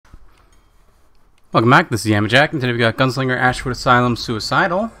Welcome back, this is Yama and today we got Gunslinger Ashwood Asylum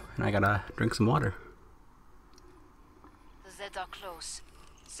Suicidal, and I gotta drink some water. The Zeds are close.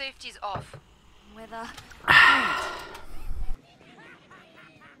 Safety's off. Weather.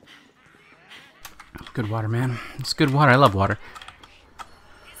 Good water, man. It's good water. I love water.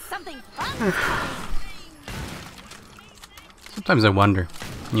 Something fun. Sometimes I wonder,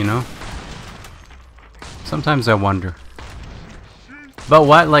 you know? Sometimes I wonder. But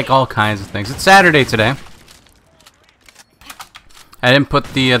what? Like all kinds of things. It's Saturday today. I didn't put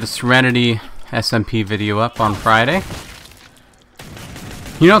the Serenity SMP video up on Friday.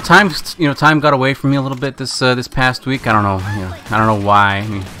 You know, time got away from me a little bit this past week. I don't know. I don't know why. I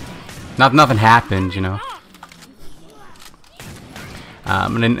mean, nothing happened, you know. I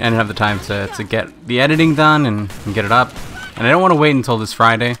didn't have the time to get the editing done and get it up. And I don't want to wait until this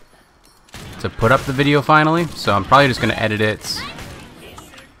Friday to put up the video finally. So I'm probably just gonna edit it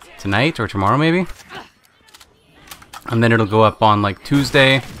tonight or tomorrow maybe, and then it'll go up on like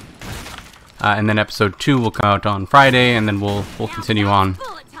Tuesday, and then episode 2 will come out on Friday, and then we'll continue on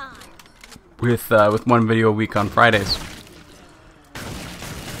with one video a week on Fridays,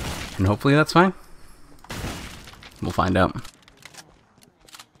 and hopefully that's fine. We'll find out.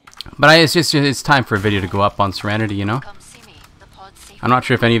 But it's time for a video to go up on Serenity, you know. I'm not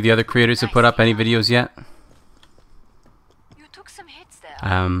sure if any of the other creators have put up any videos yet.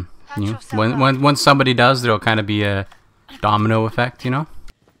 You know, once somebody does, there'll kind of be a domino effect, you know.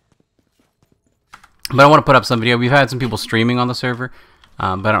 But I want to put up some video. We've had some people streaming on the server,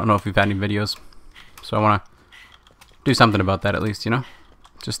 but I don't know if we've had any videos. So I want to do something about that at least, you know.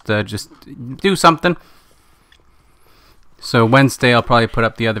 Just do something. So Wednesday I'll probably put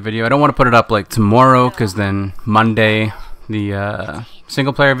up the other video. I don't want to put it up like tomorrow, because then Monday the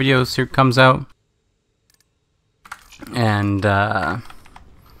single player video comes out, and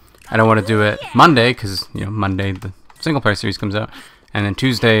I don't want to do it Monday because, you know, Monday the single player series comes out, and then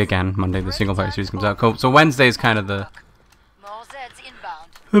Tuesday again, Monday the single player series comes out. So Wednesday is kind of the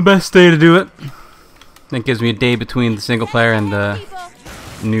best day to do it. That gives me a day between the single player and the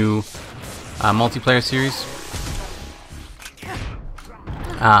new multiplayer series.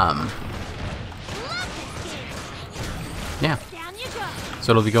 Yeah.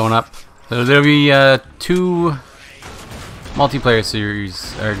 So it'll be going up. So there'll be 2 multiplayer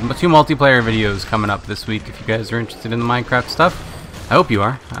series, or 2 multiplayer videos coming up this week if you guys are interested in the Minecraft stuff. I hope you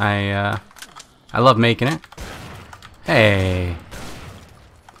are. I love making it. Hey.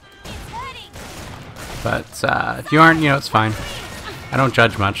 But if you aren't, you know, it's fine. I don't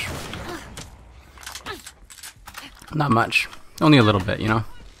judge much. Not much. Only a little bit, you know.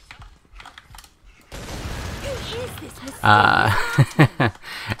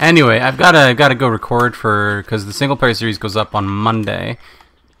 Anyway, I've gotta go record because the single player series goes up on Monday,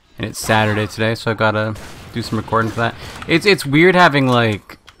 and it's Saturday today, so I gotta do some recording for that. It's weird having,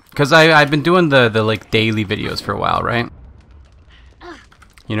 like, because I've been doing the like daily videos for a while, right?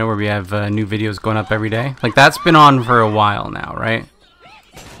 You know, where we have new videos going up every day. Like, that's been on for a while now, right?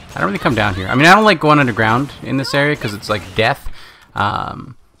 I don't really come down here. I mean, I don't like going underground in this area because it's like death,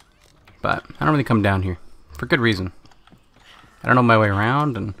 but I don't really come down here for good reason. I don't know my way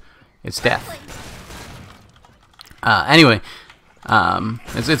around, and it's death. Anyway,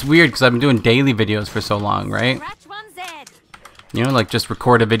 it's weird because I've been doing daily videos for so long, right? You know, like just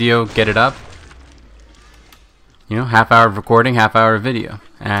record a video, get it up. You know, half hour of recording, half hour of video,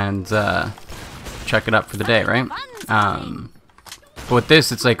 and check it up for the day, right? But with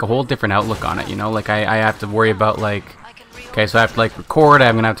this, it's like a whole different outlook on it. You know, like I have to worry about, like, okay, so I have to like record.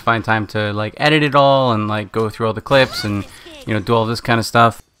 I'm gonna have to find time to like edit it all and like go through all the clips and, you know, do all this kind of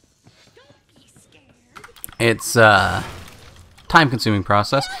stuff. It's time-consuming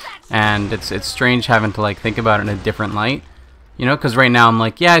process, and it's strange having to like think about it in a different light, you know, because right now I'm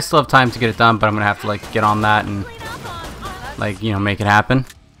like, yeah, I still have time to get it done, but I'm gonna have to like get on that and like, you know, make it happen.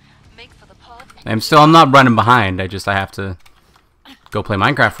 I'm not running behind. I have to go play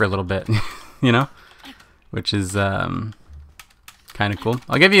Minecraft for a little bit, you know, which is kind of cool.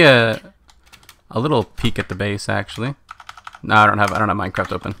 I'll give you a little peek at the base actually. No, I don't have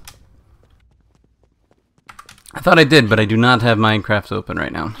Minecraft open. I thought I did, but I do not have Minecraft open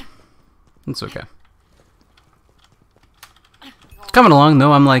right now. It's okay. It's coming along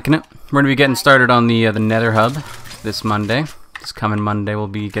though. I'm liking it. We're gonna be getting started on the Nether hub this Monday. This coming Monday, we'll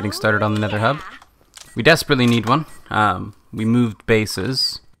be getting started on the Nether hub. We desperately need one. We moved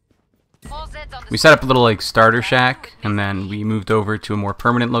bases. We set up a little like starter shack, and then we moved over to a more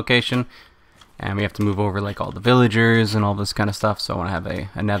permanent location. And we have to move over like all the villagers and all this kind of stuff, so I want to have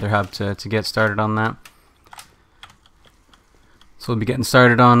a Nether hub to get started on that. So we'll be getting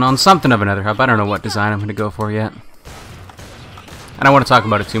started on something of another hub. I don't know what design I'm going to go for yet. I don't want to talk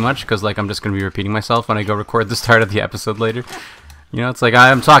about it too much because like I'm just going to be repeating myself when I go record the start of the episode later. You know, it's like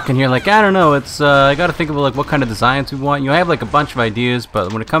I'm talking here like, I don't know, it's I got to think about like what kind of designs we want. You know, I have like a bunch of ideas,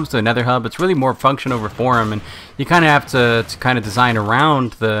 but when it comes to the Nether hub, it's really more function over form, and you kind of have to kind of design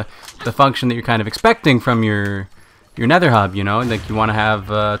around the function that you're kind of expecting from your Nether hub, you know. Like you want to have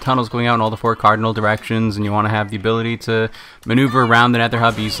tunnels going out in all the 4 cardinal directions, and you want to have the ability to maneuver around the Nether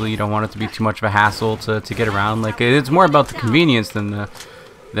hub easily. You don't want it to be too much of a hassle to get around. Like it's more about the convenience than the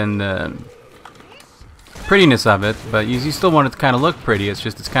prettiness of it, but you still want it to kind of look pretty. It's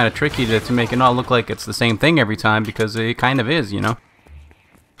just it's kind of tricky to make it not look like it's the same thing every time, because it kind of is, you know.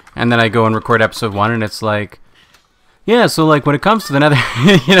 And then I go and record episode 1, and it's like, yeah, so like when it comes to the Nether,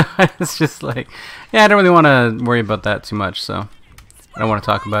 you know, it's just like, yeah, I don't really want to worry about that too much, so I don't want to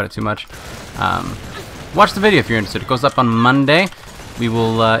talk about it too much. Watch the video if you're interested. It goes up on Monday. We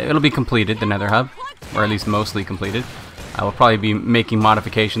will, it'll be completed, the Nether hub, or at least mostly completed. I will probably be making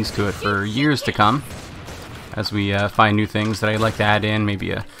modifications to it for years to come, as we find new things that I'd like to add in,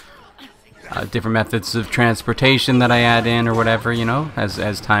 maybe different methods of transportation that I add in or whatever, you know.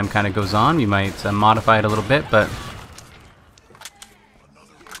 As time kind of goes on, we might modify it a little bit, but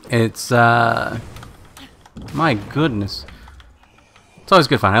it's my goodness, it's always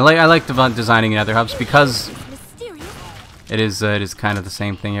good fun. I like designing Nether hubs because it is kind of the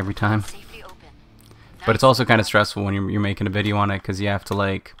same thing every time, but it's also kind of stressful when you're making a video on it, because you have to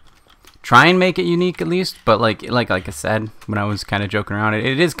like try and make it unique at least, but like I said when I was kind of joking around,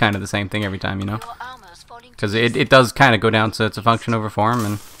 it is kind of the same thing every time, you know, because it does kind of go down to function over form,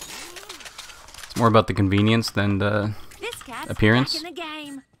 and it's more about the convenience than the appearance.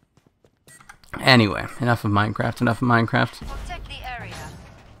 Anyway, enough of Minecraft.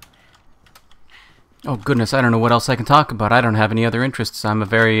 Oh goodness, I don't know what else I can talk about. I don't have any other interests. I'm a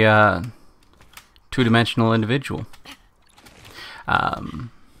very two-dimensional individual.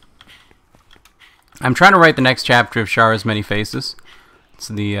 I'm trying to write the next chapter of Shara's Many Faces. It's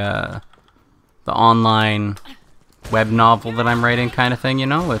the online web novel that I'm writing, kind of thing, you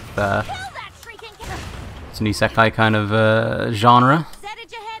know, with it's an isekai kind of genre.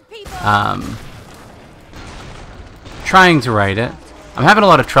 Trying to write it. I'm having a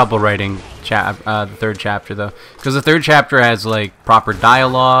lot of trouble writing the 3rd chapter though, because the 3rd chapter has like proper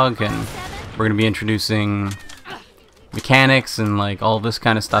dialogue, and we're gonna be introducing mechanics and like all this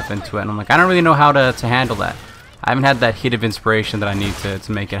kind of stuff into it, and I'm like, I don't really know how to handle that. I haven't had that hit of inspiration that I need to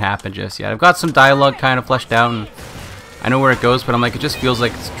make it happen just yet. I've got some dialogue kind of fleshed out, and I know where it goes, but I'm like, it just feels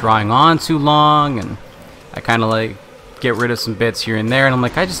like it's drawing on too long, and I kind of like get rid of some bits here and there, and I'm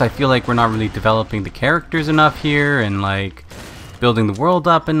like, I feel like we're not really developing the characters enough here, and like building the world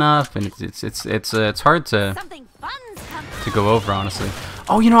up enough, and it's hard to go over, honestly.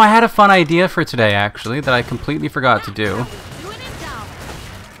 Oh, you know, I had a fun idea for today, actually, that I completely forgot to do.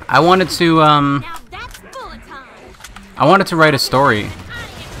 I wanted to write a story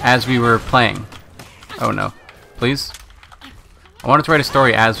as we were playing. Oh no, please. I wanted to write a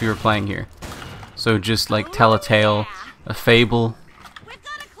story as we were playing here. So just like tell a tale, a fable,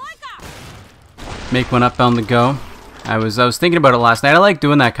 make one up on the go. I was thinking about it last night. I like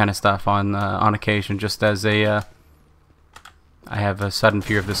doing that kind of stuff on occasion, just as a I have a sudden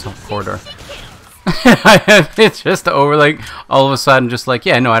fear of this corridor. It's just over, like, all of a sudden, just like,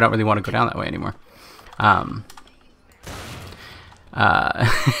 yeah, no, I don't really want to go down that way anymore.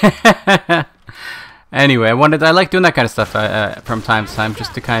 Anyway, I like doing that kind of stuff from time to time,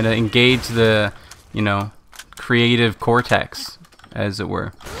 just to kind of engage the, you know, creative cortex, as it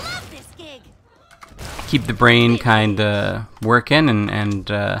were. Keep the brain kind of working and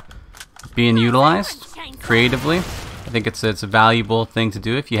being utilized creatively. I think it's a valuable thing to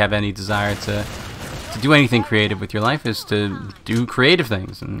do if you have any desire to do anything creative with your life, is to do creative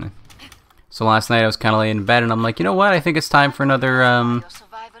things. And so last night I was kind of laying in bed, and I'm like, you know what? I think it's time for another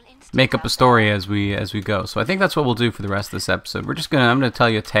make up a story as we go. So I think that's what we'll do for the rest of this episode. I'm gonna tell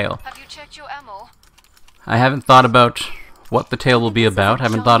you a tale. Have you checked your ammo? I haven't thought about what the tale will be about. I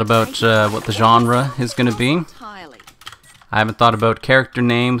haven't thought about what the genre is gonna be. I haven't thought about character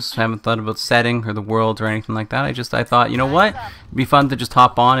names. I haven't thought about setting or the world or anything like that. I thought, you know what? It'd be fun to just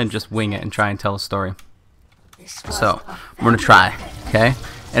hop on and just wing it and try and tell a story. So, I'm gonna try, okay?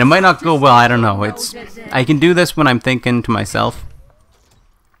 And it might not go well, I don't know. I can do this when I'm thinking to myself.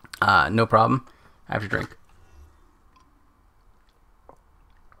 No problem. I have to drink.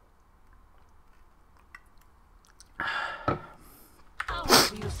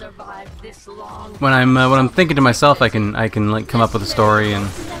 When I'm thinking to myself, I can like come up with a story and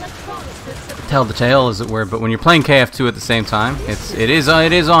tell the tale, as it were. But when you're playing KF2 at the same time, it is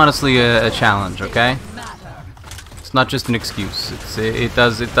honestly a challenge. Okay, it's not just an excuse. It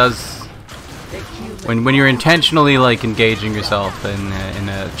does when you're intentionally like engaging yourself in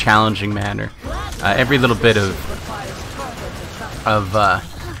a challenging manner. Every little bit of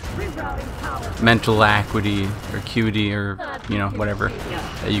mental acuity or acuity or whatever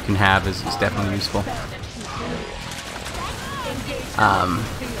that you can have is definitely useful.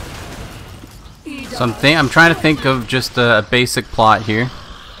 So I'm trying to think of just a basic plot here.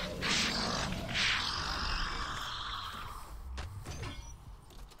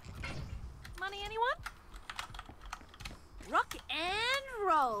 Money, anyone? Rock and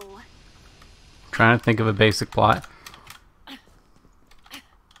roll. Trying to think of a basic plot.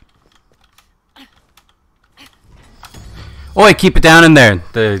 Oi, keep it down in there!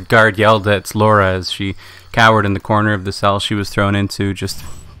 The guard yelled at Laura as she cowered in the corner of the cell she was thrown into just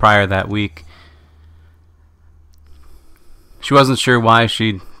prior that week. She wasn't sure why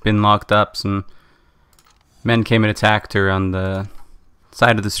she'd been locked up. Some men came and attacked her on the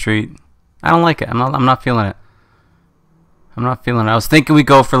side of the street. I don't like it. I'm not feeling it. I'm not feeling it. I was thinking we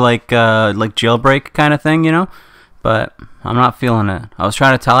go for like jailbreak kind of thing, but I'm not feeling it. I was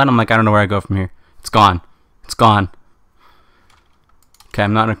trying to tell it. I'm like, I don't know where I go from here. It's gone. It's gone. Okay,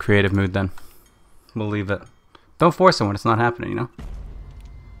 I'm not in a creative mood then. We'll leave it. Don't force it when it's not happening,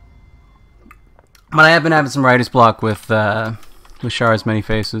 But I have been having some writer's block with Char's Many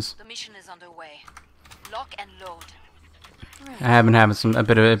Faces. The mission is underway. Lock and load. I have been having a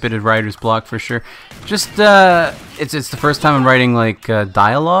bit of writer's block for sure. Just it's the first time I'm writing like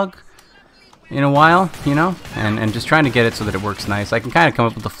dialogue in a while, and just trying to get it so that it works nice. I can kind of come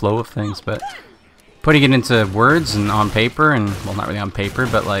up with the flow of things, but putting it into words and on paper, and well, not really on paper,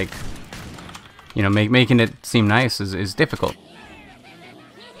 but like making it seem nice is difficult.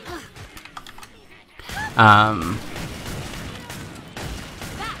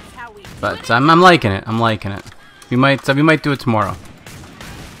 But I'm liking it. I'm liking it. We might do it tomorrow.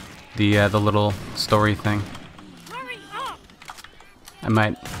 The little story thing. I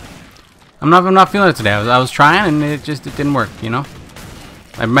might. I'm not feeling it today. I was trying and it didn't work.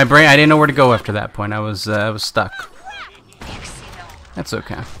 My brain. I didn't know where to go after that point. I was stuck. That's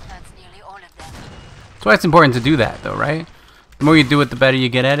okay. That's why it's important to do that, though, right? The more you do it, the better you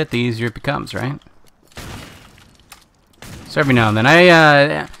get at it, the easier it becomes, right? So every now and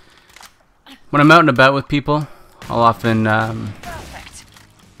then, when I'm out and about with people, I'll often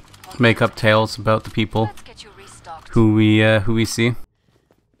make up tales about the people who we see.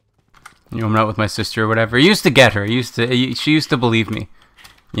 I'm out with my sister or whatever. I used to get her. She used to believe me.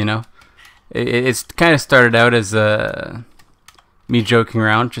 It's kind of started out as me joking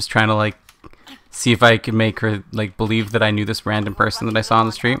around, just trying to like see if I could make her like believe that I knew this random person that I saw on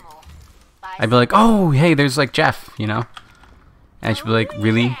the street. I'd be like, "Oh, hey, there's like Jeff," and she'd be like,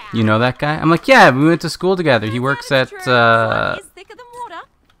 "Really? You know that guy?" I'm like, "Yeah, we went to school together. He works at I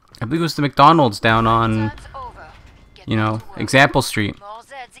believe it was the McDonald's down on Example Street."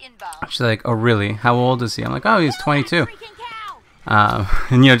 She's like, "Oh, really? How old is he?" I'm like, "Oh, he's 22."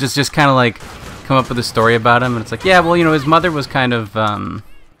 And just kind of like come up with a story about him, and it's like, yeah, well, his mother was kind of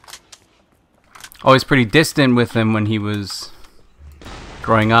always pretty distant with him when he was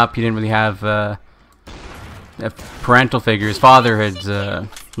growing up. He didn't really have a parental figure. His father had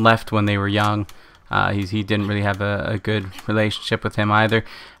left when they were young. He didn't really have a good relationship with him either,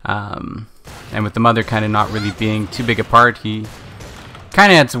 and with the mother kind of not really being too big a part, he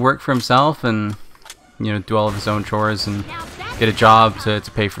kind of had to work for himself and do all of his own chores and get a job to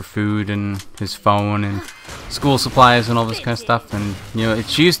pay for food and his phone and school supplies and all this kind of stuff. And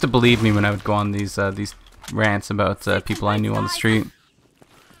she used to believe me when I would go on these rants about people I knew on the street.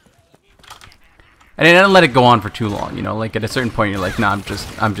 And I didn't let it go on for too long. Like at a certain point you're like, nah, I'm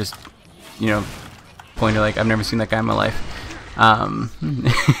just point you're like, I've never seen that guy in my life.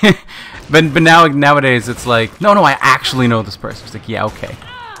 But nowadays it's like, no, I actually know this person. It's like, yeah, okay.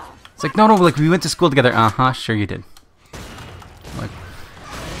 It's like, no, like we went to school together. Sure you did. Like,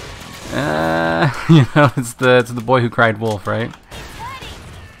 it's the boy who cried wolf, right?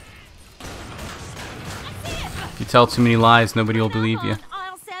 If you tell too many lies, nobody will believe you.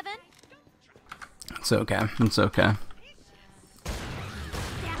 It's okay. It's okay.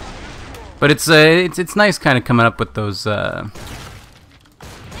 But it's nice kind of coming up with those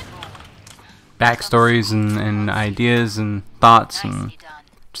backstories and ideas and thoughts and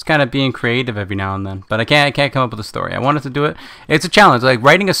just kind of being creative every now and then. But I can't come up with a story. I wanted to do it. It's a challenge. Like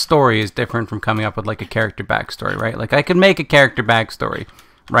writing a story is different from coming up with like a character backstory, right? Like I could make a character backstory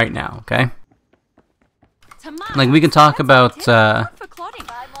right now, okay? Like we can talk about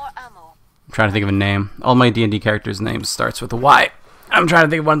I'm trying to think of a name. All my D&D characters' names starts with a Y. I'm trying to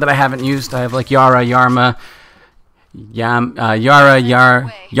think of one that I haven't used. I have like Yara, Yarma, Yara,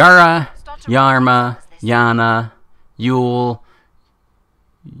 Yarma, Yana, Yule,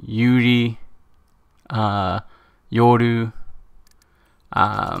 Yuri, Yoru.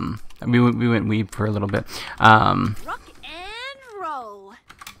 We went weeb for a little bit. Rock and roll.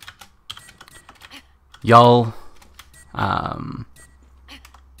 Yull.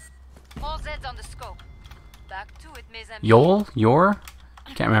 All Zeds on the scope. Back to it, mes amis. Yol? Yor?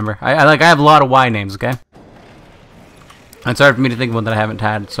 Can't remember. I have a lot of Y names, okay? It's hard for me to think of one that I haven't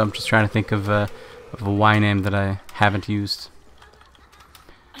had, so I'm just trying to think of a Y name that I haven't used.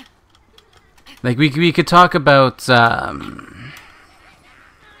 Like, we could talk about,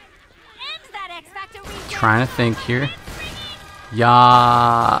 trying to think here.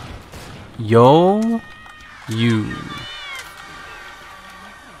 Yo, you.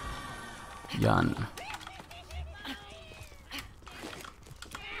 Yun.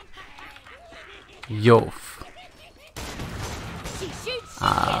 Yof.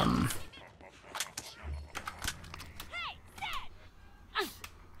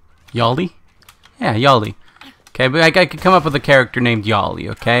 Yali? Yeah, Yali. Okay, but I could come up with a character named Yali,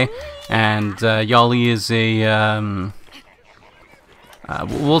 okay? And Yali is a,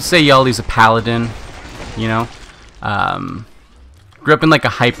 we'll say Yali's a paladin, you know? Grew up in like a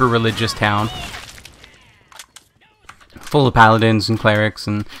hyper-religious town. Full of paladins and clerics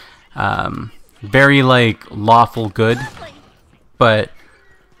and, very like lawful good. But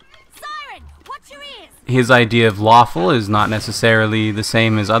his idea of lawful is not necessarily the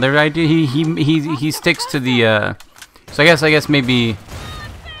same as other idea. He sticks to the so I guess maybe,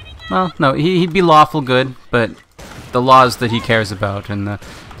 well, no, he'd be lawful good, but the laws that he cares about and the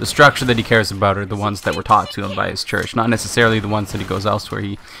structure that he cares about are the ones that were taught to him by his church, not necessarily the ones that he goes elsewhere.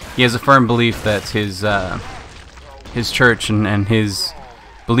 He has a firm belief that his church and his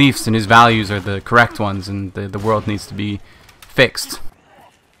beliefs and his values are the correct ones, and the world needs to be fixed.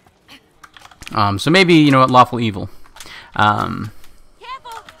 So maybe, you know what, lawful evil.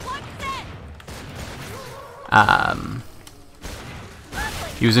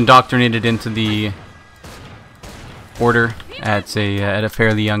 He was indoctrinated into the order at a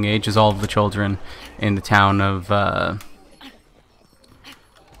fairly young age, as all of the children in the town of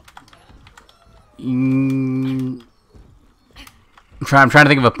I'm trying to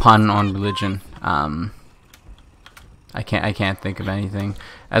think of a pun on religion. I can't think of anything.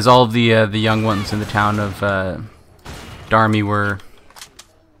 As all of the young ones in the town of Darmy were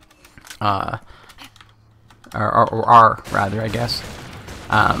are rather, I guess.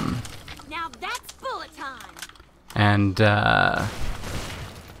 Now that's bullet time. And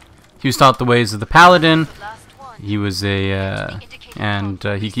he was taught the ways of the paladin. He was he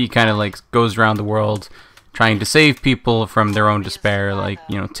kind of like goes around the world trying to save people from their own despair, like,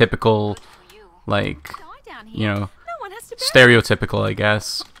 you know, typical, like, you know, stereotypical, I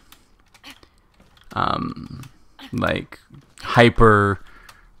guess, like, hyper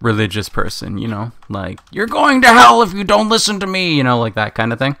religious person, you know, like, you're going to hell if you don't listen to me, you know, like that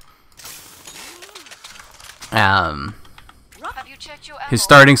kind of thing. His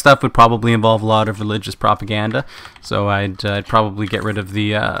starting stuff would probably involve a lot of religious propaganda, so I'd probably get rid of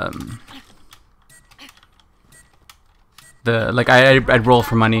the like, I'd roll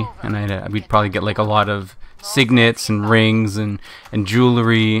for money, and we'd probably get like a lot of signets and rings and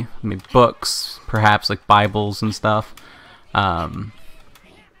jewelry, maybe books, perhaps like Bibles and stuff.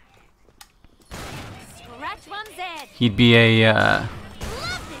 He'd be a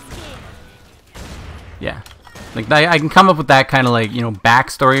yeah, like I can come up with that kind of, like, you know,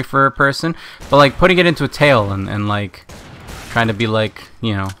 backstory for a person, but like putting it into a tale and like trying to be like,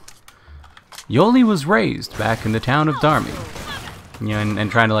 you know, Yoli was raised back in the town of Darmy, you know,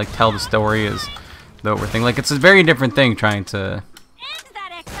 and trying to like tell the story as though we're thinking, like, it's a very different thing trying to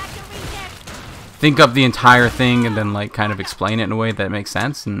think up the entire thing and then like kind of explain it in a way that makes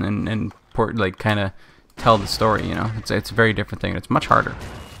sense and like kind of tell the story, you know. It's a very different thing. It's much harder.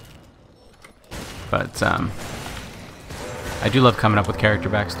 But I do love coming up with character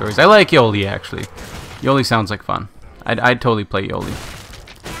backstories. I like Yoli, actually. Yoli sounds like fun. I'd totally play Yoli.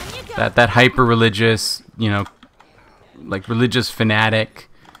 That hyper religious, you know, like religious fanatic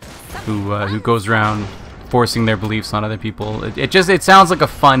who goes around forcing their beliefs on other people. It sounds like a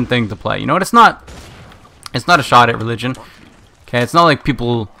fun thing to play. You know what? It's not a shot at religion. Okay, it's not like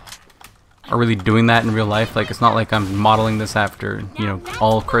people are really doing that in real life. Like, it's not like I'm modeling this after, you know,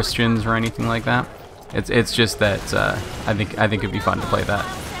 all Christians or anything like that. It's just that I think it'd be fun to play that.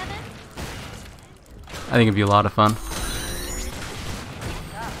 I think it'd be a lot of fun.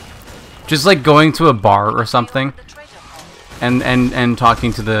 Just like going to a bar or something, and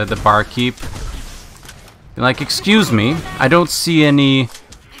talking to the barkeep. Be like, excuse me, I don't see any.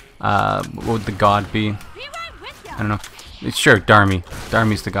 What would the god be? I don't know. Sure, Dharmi.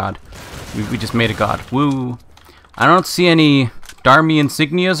 Dharmi's the god. We just made a god. Woo. I don't see any Dharmi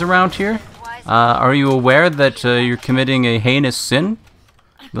insignias around here. Are you aware that you're committing a heinous sin?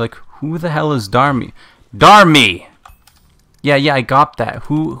 Like, who the hell is Dharmi? Dharmi! Yeah, I got that.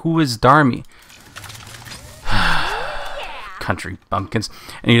 Who is Dharmi? Country bumpkins.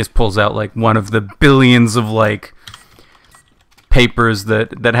 And he just pulls out like one of the billions of like papers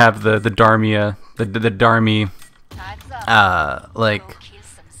that have the Dharmi like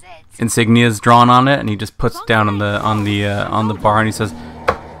insignias drawn on it, and he just puts it down on the bar, and he says,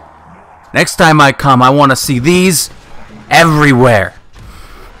 "Next time I come, I want to see these everywhere."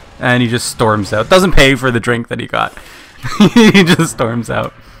 And he just storms out. Doesn't pay for the drink that he got. He just storms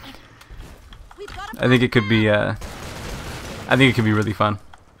out. I think it could be really fun.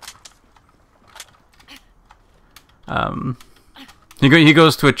 He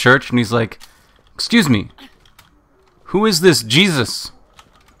goes to a church and he's like, "Excuse me, who is this Jesus?"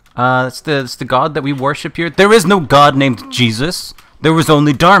 It's the God that we worship here. There is no God named Jesus. There was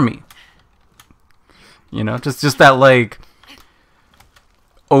only Dharmi. You know, just that like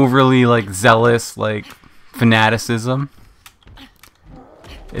overly like zealous like fanaticism.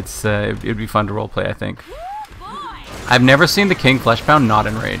 It's it'd be fun to roleplay, I think. I've never seen the King Fleshbound not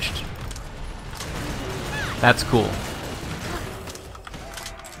enraged. That's cool.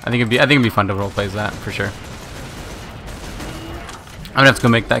 I think it'd be fun to roleplay as that for sure. I'm gonna have to go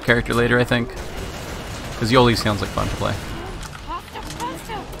make that character later, I think, because Yoli sounds like fun to play.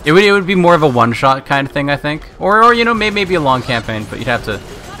 It would be more of a one-shot kind of thing, I think, or you know, maybe a long campaign, but you'd have to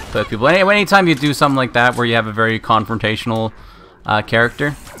play with people. Anytime you do something like that where you have a very confrontational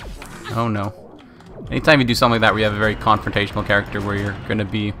character, oh no. Anytime you do something like that where you have a very confrontational character where you're gonna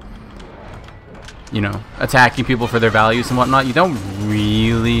be, you know, attacking people for their values and whatnot, you don't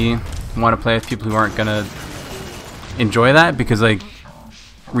really want to play with people who aren't gonna enjoy that, because like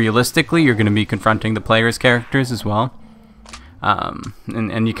realistically you're gonna be confronting the player's characters as well,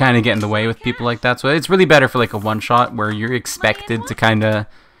 and you kind of get in the way with people like that. So it's really better for like a one shot where you're expected to kind of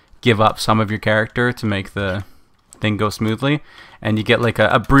give up some of your character to make the thing go smoothly, and you get like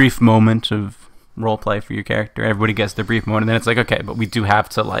a brief moment of roleplay for your character. Everybody gets their brief moment, and then it's like, okay, but we do have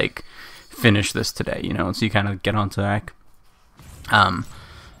to like finish this today, you know, so you kind of get onto that.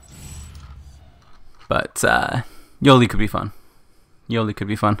 But Yoli could be fun. Yoli could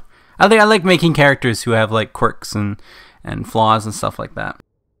be fun. I like making characters who have like quirks and flaws and stuff like that.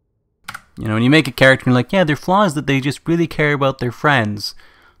 You know, when you make a character and like, yeah, they're flaws that they just really care about their friends.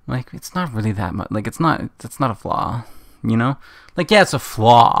 Like, it's not really that much. Like, it's not a flaw, you know? Like, yeah, it's a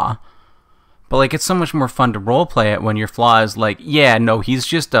flaw. But like, it's so much more fun to roleplay it when your flaw is like, yeah, no, he's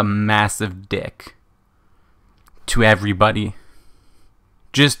just a massive dick to everybody.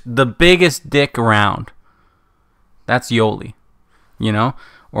 Just the biggest dick around. That's Yoli, you know?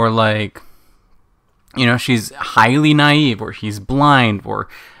 Or like, you know, she's highly naive, or he's blind, or,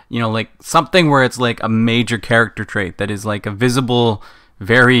 you know, like something where it's like a major character trait that is like a visible,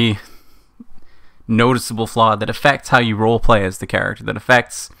 very noticeable flaw that affects how you roleplay as the character, that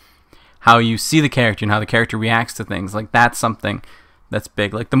affects how you see the character and how the character reacts to things. Like, that's something that's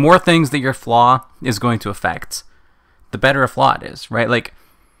big. Like, the more things that your flaw is going to affect, the better a flaw it is, right? Like,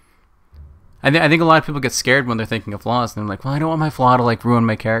 I think a lot of people get scared when they're thinking of flaws, and they're like, well, I don't want my flaw to like ruin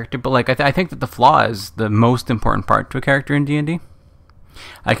my character. But like, I think that the flaw is the most important part to a character in D&D.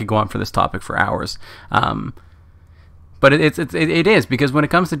 I could go on for this topic for hours, but it is, because when it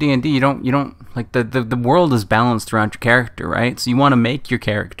comes to D&D, you don't like the world is balanced around your character, right? So you want to make your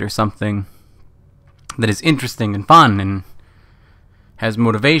character something that is interesting and fun and has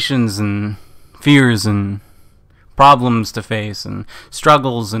motivations and fears and problems to face and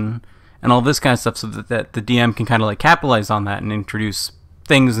struggles and all this kind of stuff, so that the DM can kind of like capitalize on that and introduce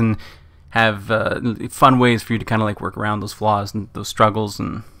things and have fun ways for you to kind of like work around those flaws and those struggles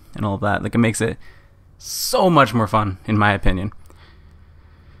and all of that. Like, it makes it so much more fun, in my opinion,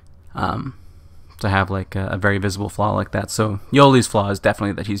 to have like a very visible flaw like that. So Yoli's flaw is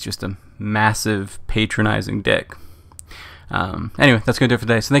definitely that he's just a massive patronizing dick. Anyway, that's going to do it for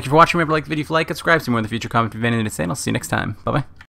today. So thank you for watching. Remember to like the video if you like it, subscribe, see more in the future, comment if you have anything to say, and I'll see you next time. Bye-bye.